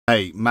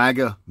Hey,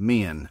 MAGA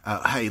men,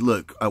 hey,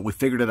 look, we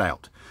figured it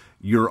out.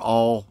 You're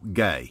all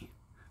gay.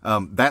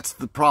 That's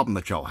the problem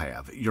that y'all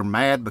have. You're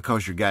mad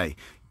because you're gay.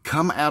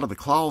 Come out of the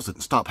closet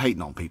and stop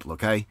hating on people,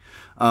 okay?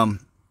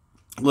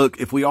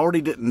 Look, if we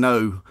already didn't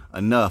know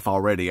enough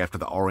already after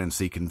the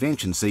RNC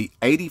convention, see,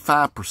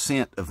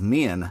 85% of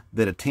men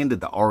that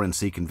attended the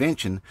RNC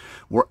convention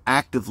were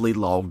actively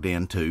logged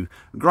into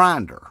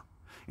Grindr.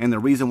 And the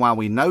reason why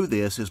we know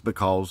this is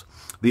because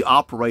the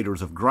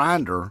operators of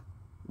Grindr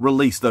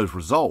released those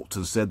results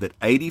and said that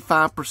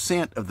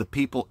 85% of the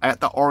people at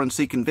the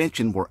RNC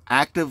convention were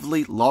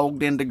actively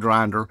logged into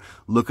Grindr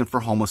looking for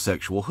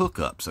homosexual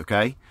hookups,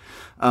 okay?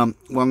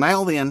 Well,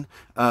 now then,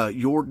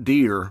 your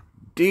dear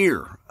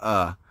dude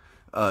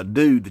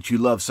that you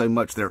love so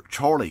much there,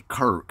 Charlie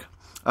Kirk,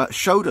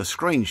 showed a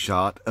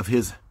screenshot of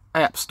his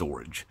app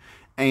storage.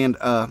 And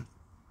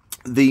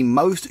the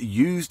most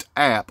used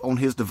app on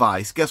his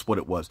device, guess what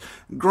it was?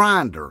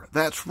 Grindr.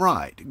 That's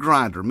right,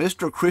 Grindr.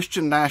 Mr.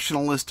 Christian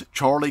nationalist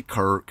Charlie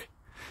Kirk,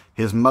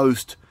 his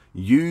most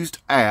used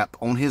app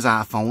on his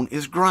iPhone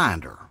is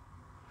Grindr.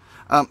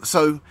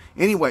 So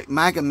anyway,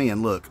 MAGA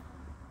men, look,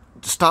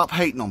 stop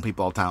hating on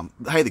people all the time.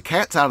 Hey, the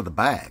cat's out of the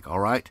bag,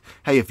 all right?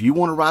 Hey, if you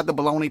want to ride the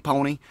baloney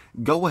pony,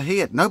 go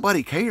ahead.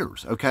 Nobody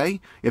cares,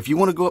 okay? If you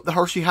want to go up the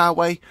Hershey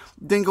Highway,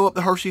 then go up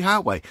the Hershey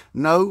Highway.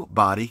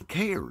 Nobody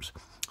cares.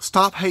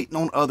 Stop hating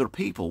on other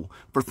people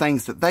for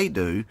things that they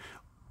do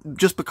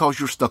just because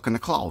you're stuck in the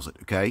closet,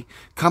 okay?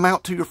 Come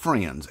out to your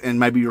friends, and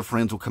maybe your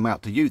friends will come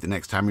out to you the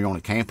next time you're on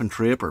a camping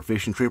trip or a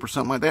fishing trip or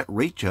something like that.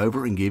 Reach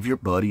over and give your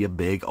buddy a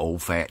big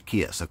old fat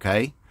kiss,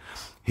 okay?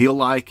 He'll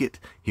like it.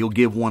 He'll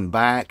give one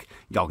back.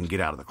 Y'all can get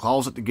out of the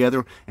closet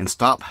together and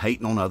stop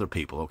hating on other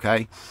people,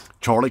 okay?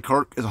 Charlie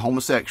Kirk is a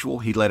homosexual.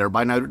 He let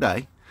everybody know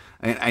today.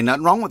 And ain't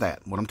nothing wrong with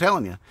that, what I'm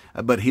telling you.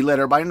 But he let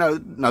everybody know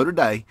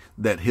today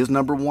that his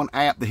 #1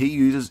 app that he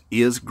uses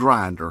is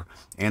Grindr.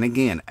 And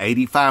again,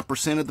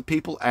 85% of the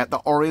people at the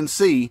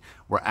RNC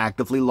were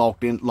actively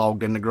logged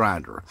into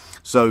Grindr.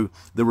 So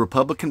the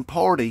Republican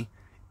Party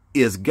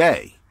is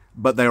gay,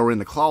 but they are in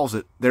the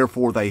closet.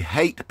 Therefore, they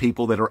hate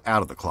people that are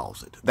out of the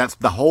closet. That's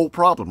the whole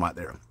problem right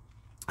there.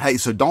 Hey,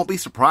 so don't be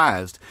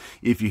surprised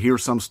if you hear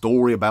some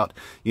story about,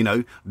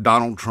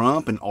 Donald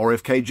Trump and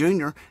RFK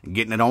Jr.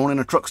 getting it on in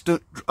a truck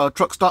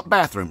stop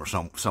bathroom or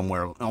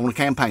somewhere on a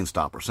campaign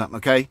stop or something,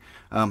 okay?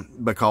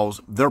 Because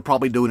they're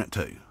probably doing it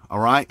too, all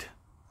right?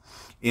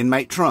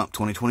 Inmate Trump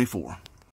 2024.